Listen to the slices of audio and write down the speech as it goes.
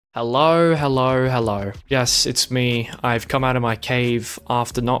Hello, hello, hello. Yes, it's me. I've come out of my cave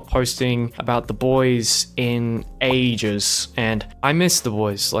after not posting about the boys in ages, and I miss the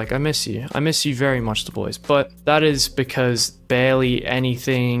boys. Like, I miss you. I miss you very much, the boys. But that is because barely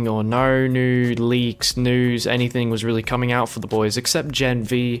anything or no new leaks, news, anything was really coming out for the boys except Gen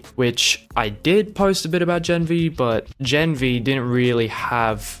V, which I did post a bit about Gen V, but Gen V didn't really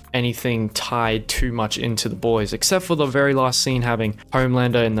have anything tied too much into the boys except for the very last scene having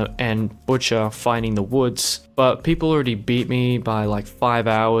Homelander and Butcher finding the woods. But people already beat me by like 5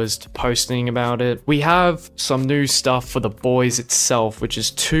 hours to posting about it. We have some new stuff for the boys itself, which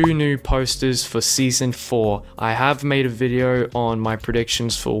is 2 new posters for season 4. I have made a video on my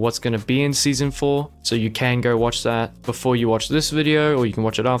predictions for what's going to be in season 4, so you can go watch that before you watch this video, or you can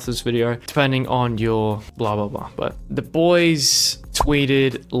watch it after this video, depending on your blah blah blah. But the boys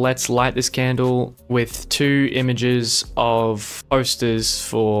tweeted, "Let's light this candle," with 2 images of posters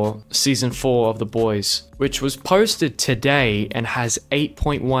for season 4 of The Boys, which was posted today and has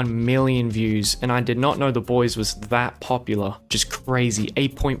 8.1 million views. And I did not know The Boys was that popular. Just crazy,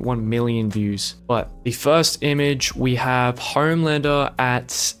 8.1 million views. But the first image, we have Homelander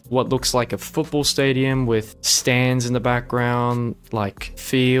at what looks like a football stadium with stands in the background, like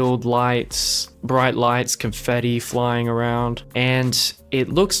field lights, bright lights, confetti flying around. And it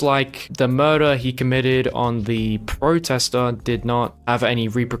looks like the murder he committed on the protester did not have any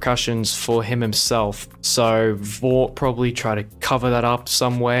repercussions for him himself. So Vought probably tried to cover that up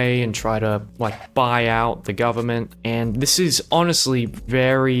some way and try to like buy out the government. And this is honestly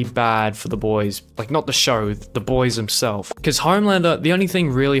very bad for the boys. Like, not the show, the boys himself. Because Homelander, the only thing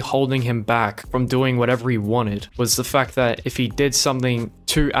really holding him back from doing whatever he wanted was the fact that if he did something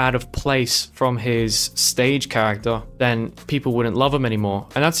too out of place from his stage character, then people wouldn't love him anymore.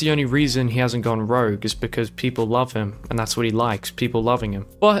 And that's the only reason he hasn't gone rogue, is because people love him and that's what he likes, people loving him.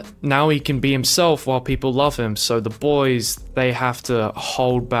 But now he can be himself while people love him, so the boys, they have to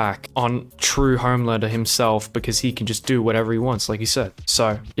hold back on true Homelander himself because he can just do whatever he wants, like he said.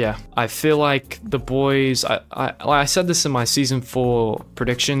 So yeah, I feel like the boys, I said this in my season 4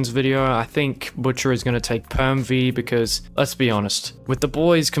 predictions video, I think Butcher is going to take Perm V because, let's be honest, with the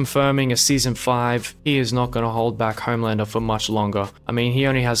boys confirming a season 5, he is not going to hold back Homelander for much longer. I mean, he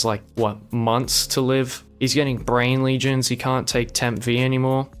only has like, what, months to live? He's getting brain legions, he can't take Temp V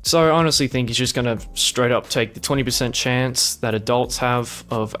anymore. So I honestly think he's just gonna straight up take the 20% chance that adults have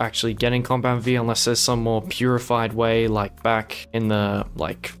of actually getting Compound V, unless there's some more purified way, like back in the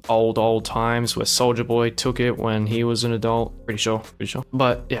like old times where Soldier Boy took it when he was an adult. Pretty sure.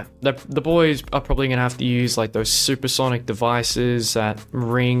 But yeah, the boys are probably gonna have to use like those supersonic devices that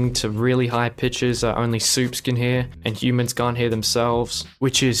ring to really high pitches that only supes can hear and humans can't hear themselves,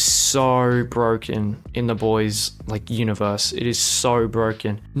 which is so broken in the boys like universe. It is so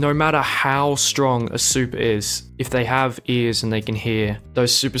broken. No matter how strong a super is, if they have ears and they can hear,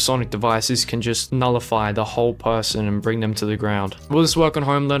 those supersonic devices can just nullify the whole person and bring them to the ground. Will this work on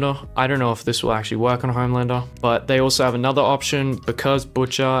Homelander? I don't know if this will actually work on Homelander, but they also have another option because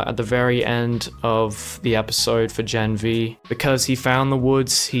Butcher at the very end of the episode for Gen V, because he found the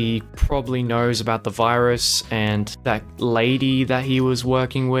woods, he probably knows about the virus, and that lady that he was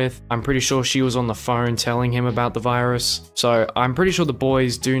working with, I'm pretty sure she was on the phone telling him about the virus. So I'm pretty sure the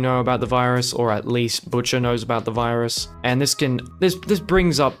boys do know about the virus, or at least Butcher knows about the virus. And this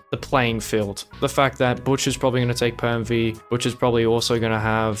brings up the playing field. The fact that Butcher's probably going to take Perm V, Butcher's probably also going to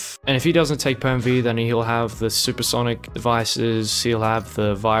have, and if he doesn't take Perm V, then he'll have the supersonic devices, he'll have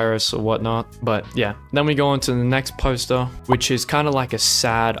the virus or whatnot. But yeah, then we go on to the next poster, which is kind of like a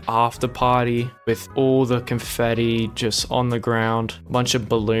sad after party with all the confetti just on the ground, a bunch of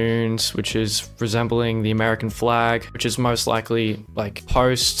balloons, which is resembling the American flag, which is most likely like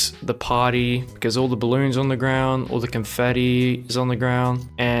post the party because all the balloons on the ground, all the confetti is on the ground,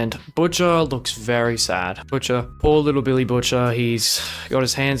 and Butcher looks very sad. Butcher, poor little Billy Butcher, he's got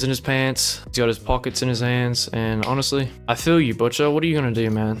his hands in his pants, he's got his pockets in his hands, and honestly, I feel you, Butcher. What are you gonna do,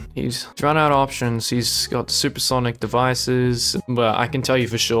 man? He's run out of options. He's got supersonic devices, but I can tell you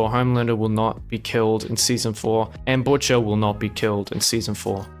for sure, Homelander will not be killed in season 4, and Butcher will not be killed in season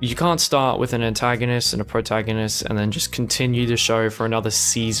 4. You can't start with an antagonist and a protagonist and then just continue the show for another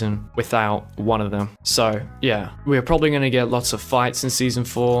season without one of them. So yeah, we're probably going to get lots of fights in season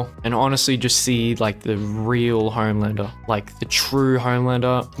 4, and honestly just see like the real Homelander, like the true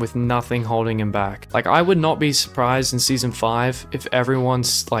Homelander with nothing holding him back. Like, I would not be surprised in season 5 if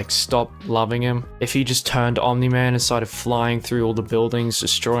everyone's like stopped loving him, if he just turned Omni-Man and started flying through all the buildings,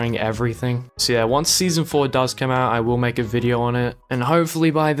 destroying everything. So yeah, once season 4 does come out, I will make a video on it, and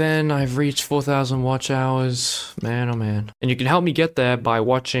hopefully by then I've reached 4,000 1,000 watch hours. Man, oh man. And you can help me get there by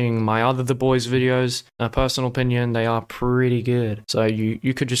watching my other The Boys videos. In a personal opinion, they are pretty good. So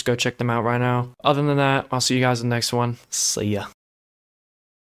you could just go check them out right now. Other than that, I'll see you guys in the next one. See ya.